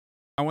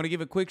I want to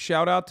give a quick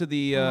shout out to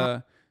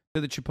the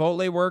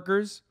Chipotle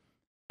workers.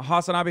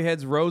 HasanAbi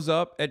heads rose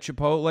up at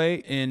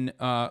Chipotle in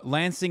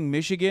Lansing,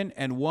 Michigan,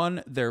 and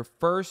won their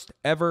first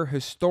ever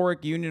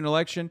historic union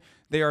election.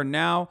 They are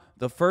now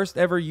the first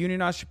ever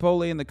unionized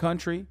Chipotle in the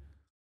country.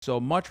 So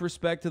much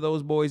respect to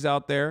those boys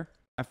out there.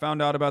 I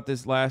found out about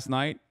this last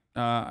night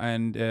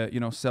and you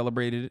know,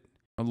 celebrated it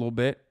a little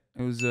bit.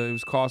 It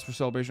was cause for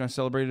celebration. I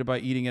celebrated it by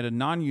eating at a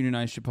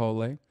non-unionized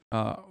Chipotle,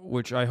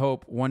 which I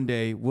hope one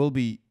day will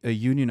be a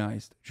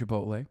unionized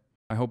Chipotle.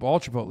 I hope all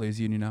Chipotle is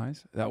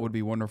unionized. That would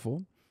be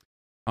wonderful.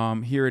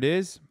 Here it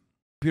is.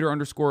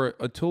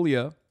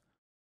 Peter_Atulia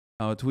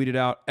tweeted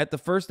out, at the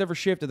first ever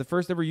shift, at the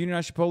first ever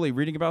unionized Chipotle,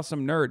 reading about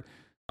some nerd.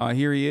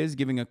 Here he is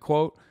giving a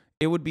quote.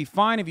 It would be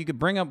fine if you could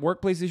bring up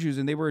workplace issues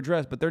and they were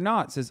addressed, but they're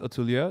not, says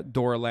Atulia.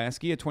 Dora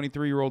Lasky, a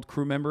 23-year-old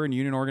crew member and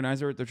union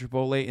organizer at the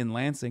Chipotle in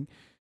Lansing.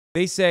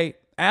 They say,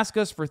 ask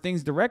us for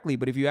things directly,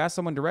 but if you ask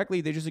someone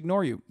directly, they just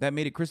ignore you. That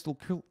made it crystal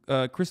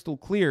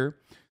clear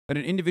that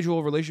an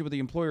individual relationship with the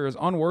employer is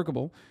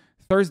unworkable.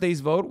 Thursday's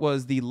vote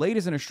was the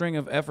latest in a string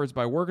of efforts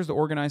by workers to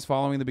organize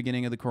following the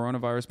beginning of the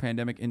coronavirus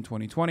pandemic in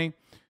 2020.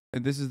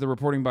 And this is the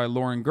reporting by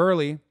Lauren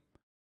Gurley.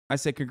 I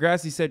said,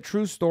 congrats. He said,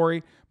 true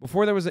story.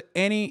 Before there was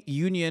any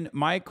union,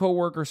 my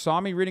coworker saw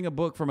me reading a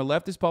book from a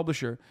leftist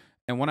publisher.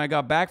 And when I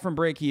got back from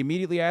break, he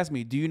immediately asked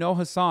me, do you know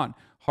Hasan?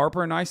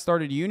 Harper and I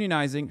started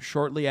unionizing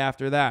shortly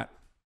after that.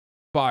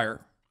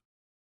 Fire.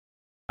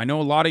 I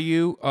know a lot of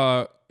you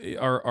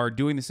are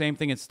doing the same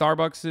thing at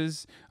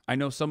Starbucks's. I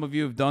know some of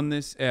you have done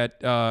this at,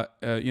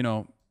 you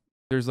know,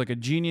 there's like a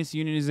genius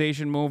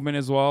unionization movement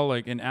as well,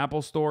 like in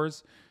Apple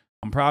stores.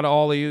 I'm proud of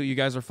all of you. You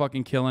guys are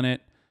fucking killing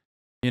it.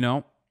 You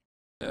know,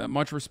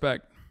 much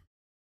respect.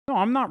 No,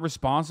 I'm not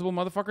responsible,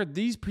 motherfucker.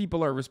 These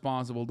people are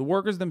responsible. The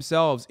workers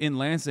themselves in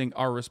Lansing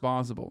are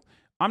responsible.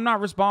 I'm not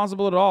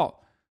responsible at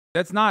all.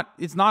 It's not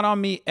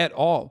on me at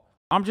all.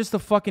 I'm just a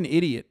fucking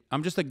idiot.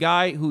 I'm just a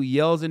guy who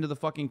yells into the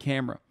fucking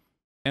camera.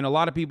 And a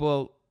lot of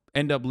people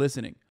end up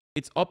listening.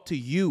 It's up to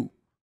you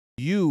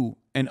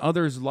and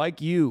others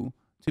like you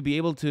to be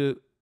able to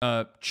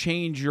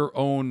change your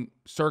own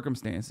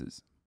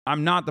circumstances.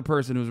 I'm not the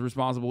person who's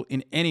responsible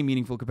in any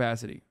meaningful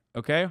capacity,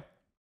 okay?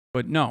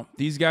 But no,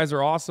 these guys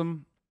are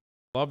awesome.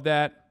 Love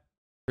that.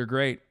 They're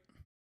great.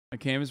 I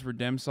canvassed for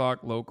DemSoc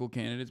local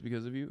candidates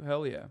because of you.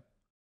 Hell yeah.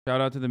 Shout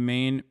out to the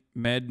Maine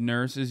Med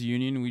Nurses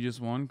Union. We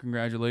just won.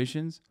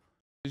 Congratulations.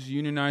 This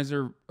union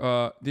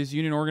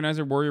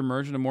organizer warrior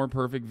merged in a more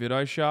perfect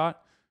vid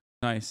shot.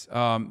 Nice.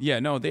 Yeah,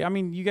 no, I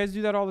mean, you guys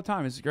do that all the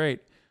time. It's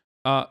great.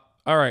 All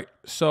right.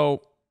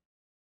 So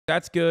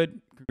that's good.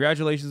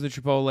 Congratulations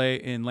to Chipotle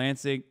in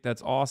Lansing.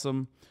 That's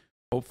awesome.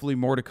 Hopefully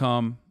more to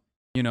come.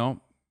 You know,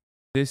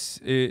 this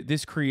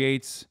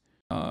creates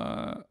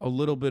a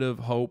little bit of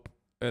hope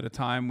at a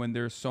time when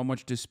there's so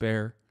much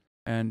despair.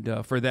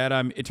 And for that,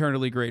 I'm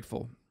eternally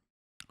grateful.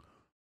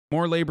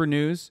 More labor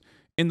news.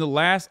 In the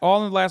last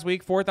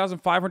week,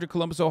 4,500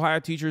 Columbus, Ohio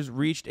teachers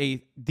reached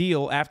a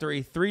deal after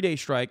a 3-day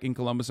strike in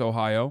Columbus,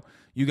 Ohio.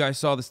 You guys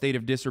saw the state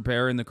of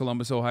disrepair in the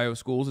Columbus, Ohio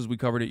schools as we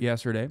covered it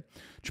yesterday.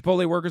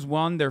 Chipotle workers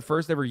won their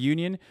first ever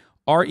union.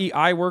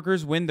 REI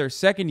workers win their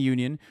second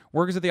union.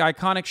 Workers at the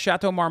iconic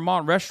Chateau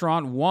Marmont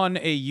restaurant won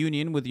a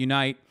union with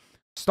Unite.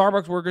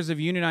 Starbucks workers have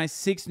unionized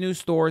 6 new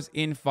stores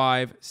in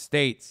 5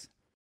 states.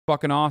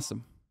 Fucking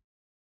awesome.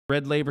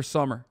 Red labor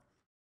summer.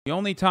 The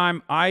only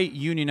time I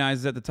unionize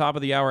is at the top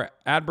of the hour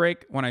ad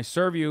break, when I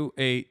serve you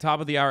a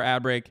top of the hour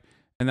ad break,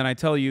 and then I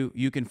tell you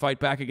you can fight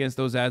back against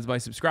those ads by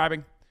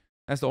subscribing.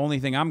 That's the only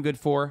thing I'm good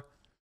for,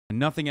 and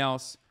nothing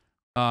else.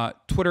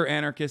 Twitter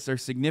anarchists are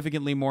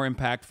significantly more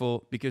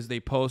impactful because they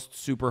post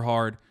super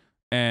hard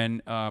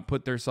and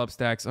put their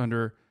Substacks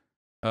under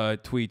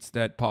tweets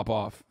that pop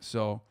off.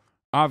 So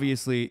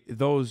obviously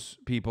those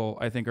people,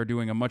 I think, are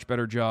doing a much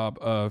better job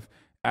of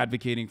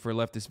advocating for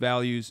leftist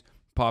values,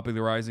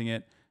 popularizing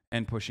it,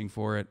 and pushing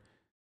for it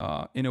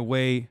in a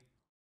way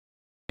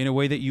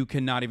that you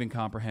cannot even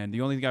comprehend.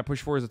 The only thing I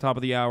push for is the top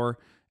of the hour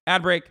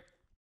ad break.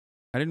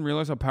 I didn't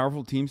realize how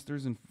powerful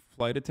Teamsters and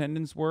flight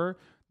attendants were.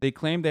 They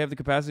claim they have the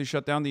capacity to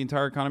shut down the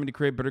entire economy to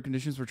create better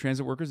conditions for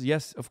transit workers.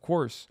 Yes, of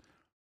course.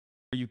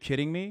 Are you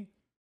kidding me?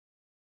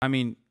 I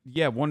mean,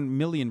 yeah,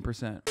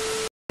 1,000,000%.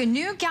 A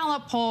new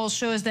Gallup poll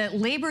shows that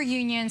labor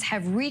unions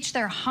have reached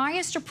their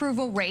highest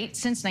approval rate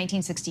since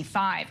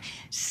 1965.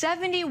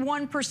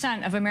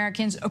 71% of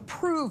Americans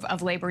approve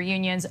of labor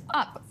unions,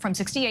 up from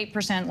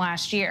 68%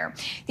 last year.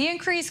 The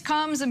increase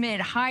comes amid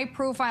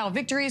high-profile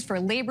victories for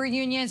labor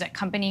unions at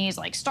companies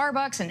like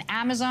Starbucks and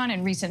Amazon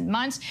in recent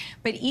months.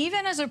 But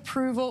even as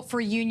approval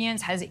for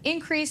unions has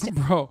increased...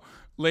 Bro,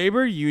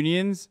 labor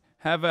unions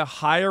have a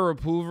higher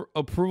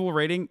approval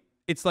rating.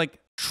 It's like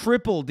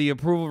triple the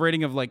approval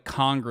rating of like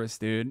Congress,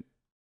 dude.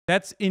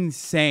 That's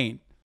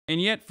insane.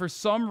 And yet for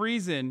some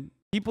reason,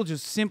 people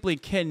just simply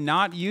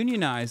cannot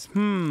unionize.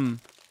 Yeah,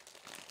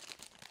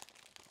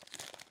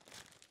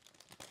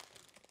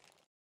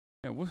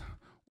 what's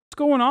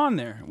going on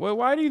there?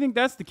 Why do you think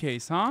that's the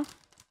case, huh?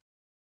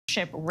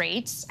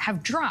 rates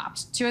have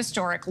dropped to a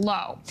historic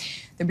low.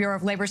 The Bureau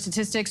of Labor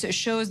Statistics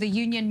shows the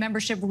union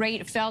membership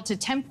rate fell to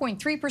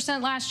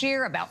 10.3% last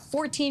year, about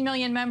 14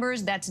 million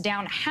members. That's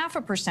down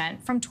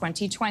 0.5% from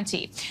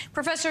 2020.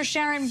 Professor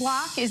Sharon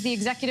Block is the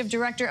executive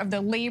director of the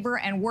Labor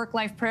and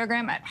Work-Life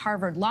Program at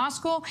Harvard Law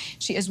School.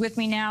 She is with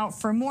me now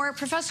for more.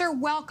 Professor,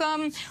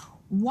 welcome.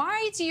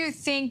 Why do you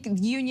think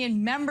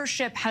union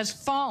membership has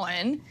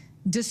fallen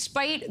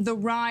despite the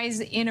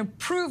rise in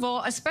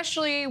approval,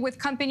 especially with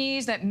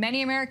companies that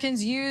many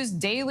Americans use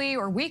daily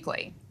or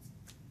weekly?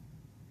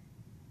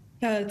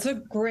 Yeah, it's a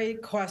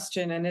great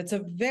question, and it's a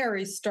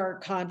very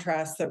stark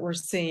contrast that we're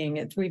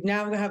seeing. We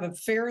now have a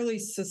fairly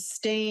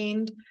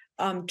sustained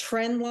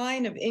trend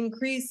line of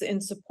increase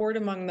in support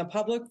among the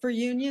public for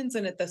unions,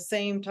 and at the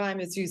same time,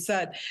 as you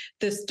said,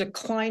 this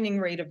declining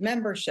rate of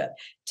membership.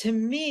 To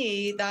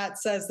me, that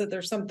says that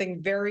there's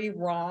something very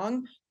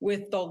wrong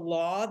with the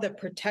law that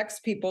protects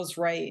people's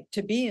right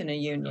to be in a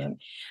union.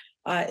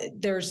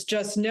 There's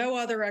just no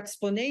other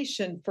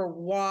explanation for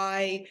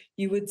why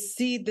you would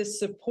see this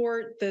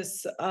support,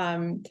 this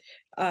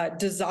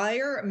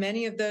desire.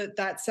 Many of that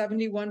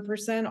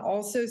 71%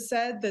 also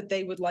said that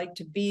they would like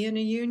to be in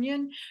a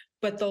union,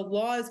 but the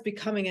law is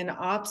becoming an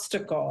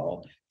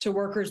obstacle to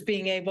workers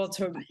being able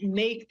to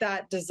make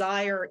that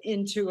desire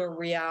into a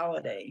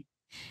reality.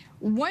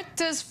 What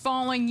does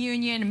falling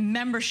union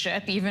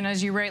membership, even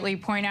as you rightly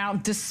point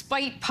out,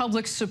 despite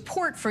public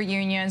support for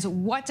unions,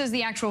 what does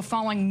the actual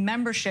falling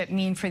membership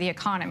mean for the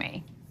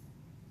economy?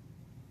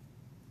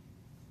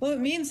 Well, it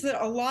means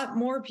that a lot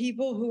more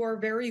people who are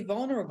very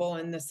vulnerable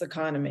in this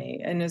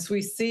economy. And as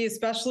we see,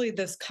 especially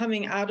this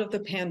coming out of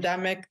the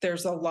pandemic,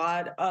 there's a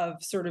lot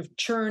of sort of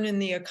churn in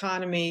the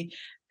economy.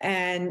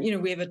 And,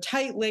 we have a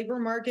tight labor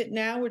market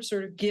now, which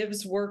sort of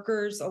gives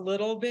workers a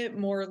little bit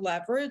more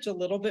leverage, a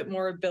little bit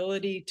more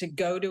ability to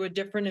go to a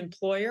different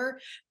employer.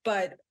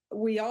 But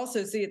we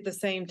also see at the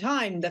same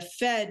time the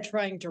Fed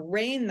trying to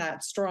rein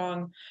that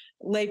strong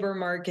labor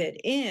market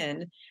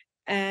in,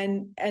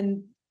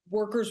 and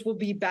workers will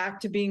be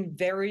back to being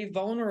very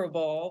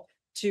vulnerable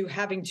to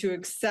having to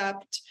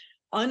accept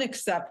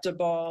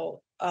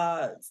unacceptable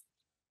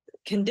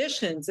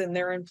conditions in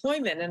their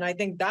employment. And I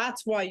think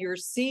that's why you're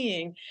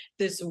seeing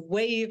this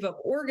wave of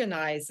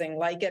organizing,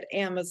 like at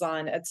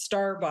Amazon, at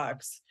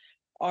Starbucks,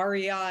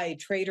 REI,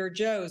 Trader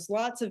Joe's,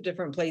 lots of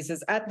different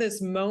places at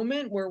this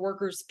moment where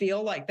workers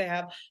feel like they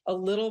have a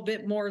little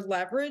bit more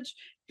leverage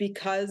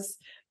because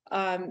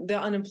the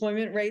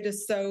unemployment rate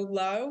is so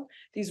low.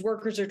 These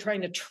workers are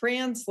trying to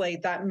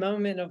translate that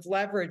moment of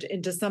leverage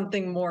into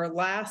something more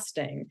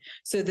lasting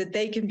so that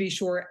they can be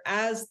sure,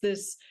 as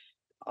this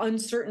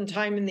uncertain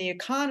time in the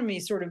economy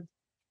sort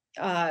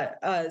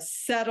of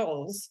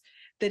settles,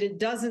 that it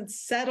doesn't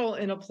settle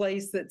in a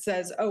place that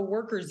says, oh,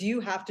 workers,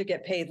 you have to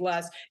get paid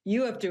less,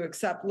 you have to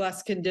accept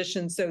less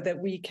conditions so that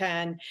we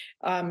can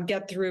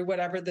get through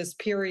whatever this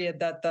period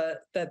that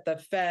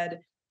the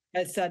Fed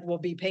has said will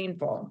be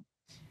painful.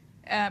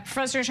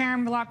 Professor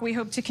Sharon Block, we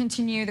hope to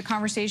continue the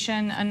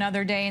conversation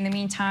another day. In the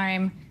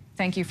meantime,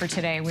 thank you for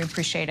today. We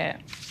appreciate it.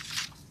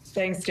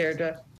 Thanks, Deirdre.